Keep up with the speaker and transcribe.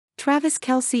Travis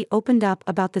Kelce opened up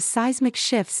about the seismic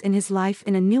shifts in his life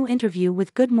in a new interview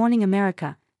with Good Morning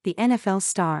America. The NFL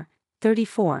star,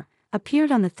 34,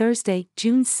 appeared on the Thursday,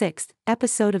 June 6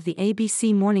 episode of the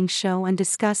ABC Morning Show and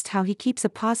discussed how he keeps a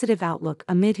positive outlook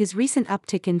amid his recent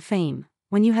uptick in fame.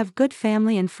 When you have good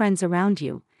family and friends around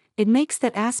you, it makes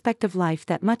that aspect of life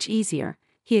that much easier,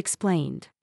 he explained.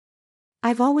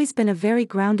 I've always been a very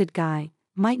grounded guy,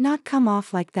 might not come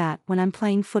off like that when I'm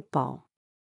playing football.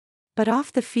 But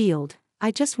off the field,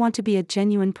 I just want to be a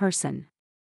genuine person.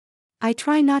 I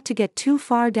try not to get too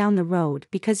far down the road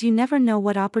because you never know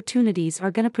what opportunities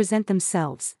are going to present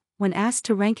themselves. When asked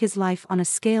to rank his life on a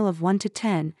scale of 1 to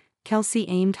 10, Kelce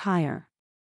aimed higher.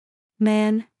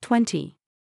 Man, 20.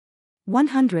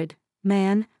 100,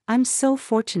 man, I'm so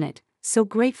fortunate, so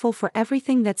grateful for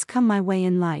everything that's come my way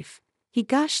in life, he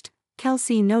gushed.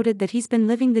 Kelce noted that he's been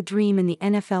living the dream in the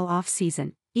NFL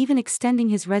offseason, even extending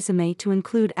his resume to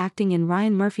include acting in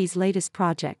Ryan Murphy's latest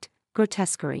project,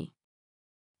 Grotesquerie.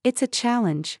 It's a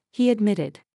challenge, he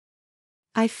admitted.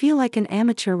 I feel like an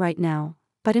amateur right now,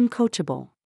 but I'm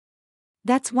coachable.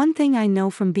 That's one thing I know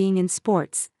from being in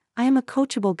sports, I am a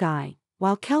coachable guy.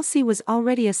 While Kelce was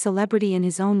already a celebrity in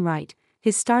his own right,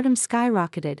 his stardom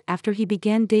skyrocketed after he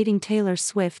began dating Taylor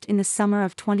Swift in the summer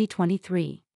of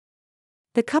 2023.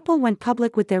 The couple went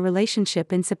public with their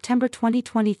relationship in September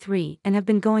 2023 and have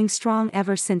been going strong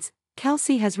ever since.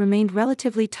 Kelce has remained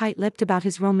relatively tight-lipped about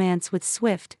his romance with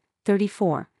Swift,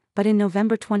 34, but in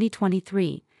November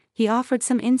 2023, he offered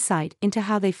some insight into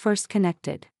how they first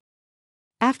connected.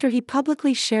 After he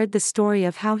publicly shared the story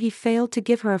of how he failed to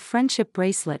give her a friendship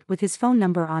bracelet with his phone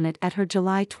number on it at her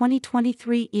July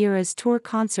 2023 Eras Tour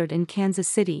concert in Kansas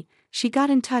City, she got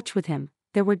in touch with him.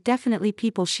 There were definitely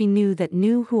people she knew that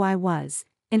knew who I was,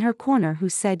 in her corner who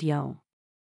said, "Yo.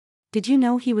 Did you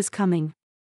know he was coming?"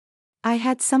 I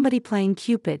had somebody playing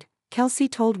Cupid,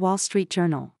 Kelce told Wall Street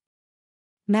Journal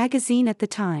magazine at the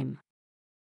time.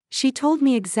 She told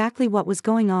me exactly what was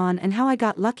going on and how I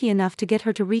got lucky enough to get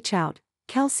her to reach out.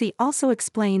 Kelce also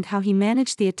explained how he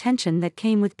managed the attention that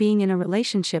came with being in a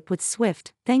relationship with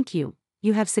Swift. Thank you.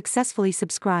 You have successfully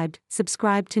subscribed.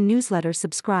 Subscribe to newsletter.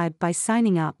 Subscribe by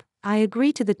signing up. I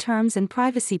agree to the terms and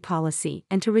privacy policy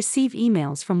and to receive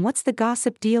emails from What's the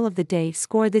Gossip Deal of the Day.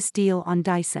 Score this deal on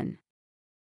Dyson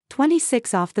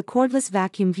 26 off the cordless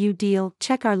vacuum view deal.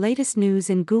 Check our latest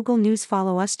news in Google News.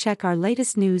 Follow us. Check our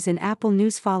latest news in Apple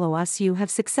News. Follow us. You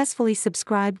have successfully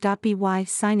subscribed. By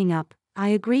signing up, I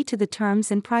agree to the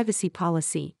terms and privacy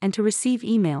policy and to receive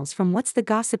emails from What's the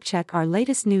Gossip. Check our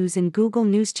latest news in Google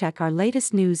News. Check our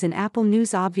latest news in Apple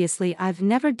News. Obviously, I've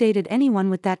never dated anyone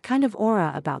with that kind of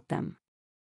aura about them.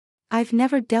 I've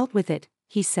never dealt with it,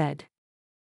 he said.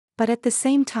 But at the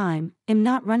same time, I'm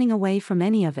not running away from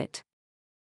any of it.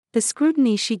 The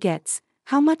scrutiny she gets,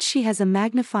 how much she has a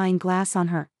magnifying glass on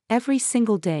her, every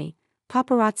single day,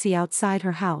 paparazzi outside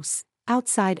her house,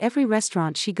 outside every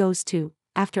restaurant she goes to,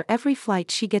 after every flight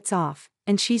she gets off,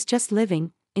 and she's just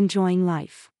living, enjoying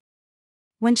life.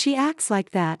 When she acts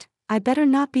like that, I better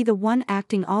not be the one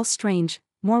acting all strange.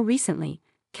 More recently,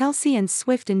 Kelce and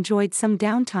Swift enjoyed some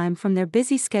downtime from their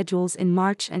busy schedules in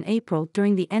March and April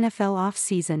during the NFL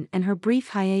offseason and her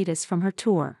brief hiatus from her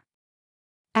tour.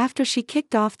 After she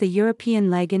kicked off the European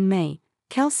leg in May,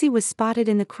 Kelce was spotted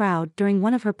in the crowd during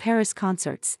one of her Paris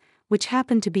concerts, which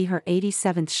happened to be her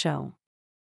 87th show.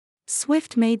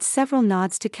 Swift made several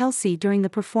nods to Kelce during the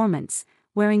performance,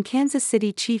 wearing Kansas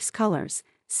City Chiefs colors,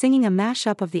 singing a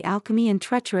mashup of The Alchemy and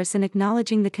Treacherous and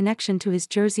acknowledging the connection to his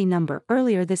jersey number.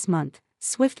 Earlier this month,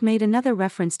 Swift made another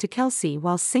reference to Kelce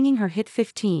while singing her hit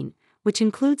 15, which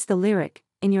includes the lyric,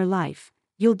 "In your life,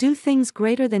 you'll do things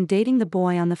greater than dating the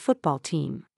boy on the football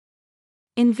team."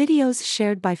 In videos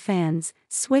shared by fans,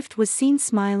 Swift was seen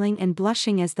smiling and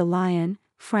blushing as the Lion,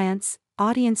 France,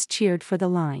 audience cheered for the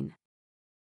line.